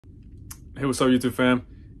Hey, what's up, YouTube fam?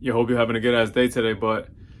 You hope you're having a good ass day today, but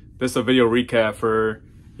this is a video recap for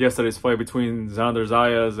yesterday's fight between Xander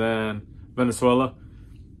Zayas and Venezuela.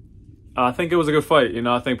 I think it was a good fight.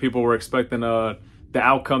 I think people were expecting the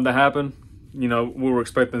outcome to happen. We were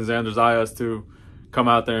expecting Xander Zayas to come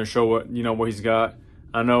out there and show what he's got.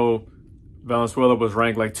 I know Venezuela was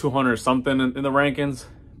ranked like 200 something in the rankings,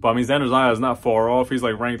 but I mean Xander Zayas is not far off. He's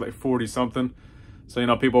like ranked like 40 something. So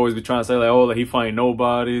people always be trying to say like, oh, like he fighting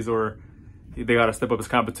nobodies or they got to step up his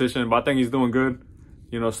competition. But I think he's doing good.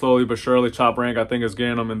 Slowly but surely, Top Rank I think is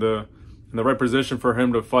getting him in the right position for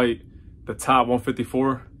him to fight the top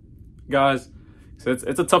 154 guys. So it's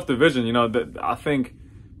a tough division. I think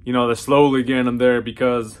they're slowly getting him there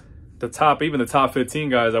because even the top 15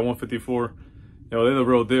 guys at 154, they're the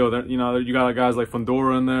real deal. You got guys like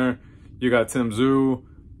Fundora in there. You got Tim Tszyu.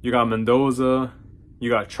 You got Mendoza. You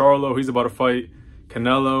got Charlo. He's about to fight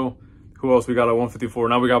Canelo. Who else we got at 154?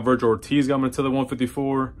 Now we got Virgil Ortiz coming to the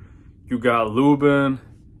 154. You got Lubin.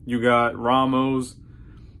 You got Ramos.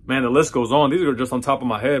 Man, the list goes on. These are just on top of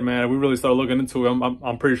my head, man. If we really start looking into it,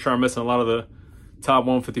 I'm pretty sure I'm missing a lot of the top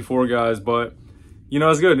 154 guys. But,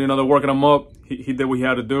 it's good. They're working him up. He did what he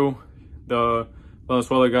had to do. The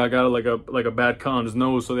Venezuela guy got like a bad cut on his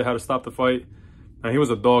nose, so they had to stop the fight. And he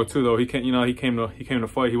was a dog too, though. He came to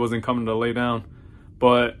fight. He wasn't coming to lay down.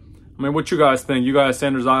 But I mean, what you guys think? You guys,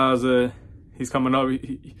 Xander Zayas, he's coming up.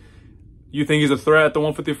 You think he's a threat at the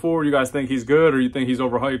 154? You guys think he's good, or you think he's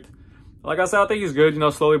overhyped? Like I said, I think he's good.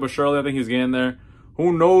 Slowly but surely, I think he's getting there.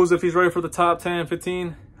 Who knows if he's ready for the top 10,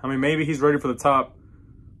 15? I mean, maybe he's ready for the top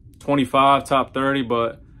 25, top 30.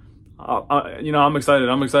 But I'm excited.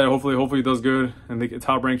 I'm excited. Hopefully he does good, and the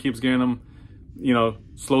Top Rank keeps getting him.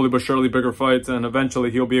 Slowly but surely, bigger fights, and eventually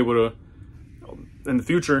he'll be able to, in the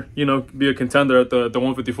future, be a contender at the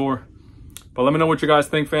 154. But let me know what you guys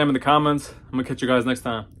think, fam, in the comments. I'm gonna catch you guys next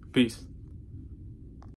time. Peace.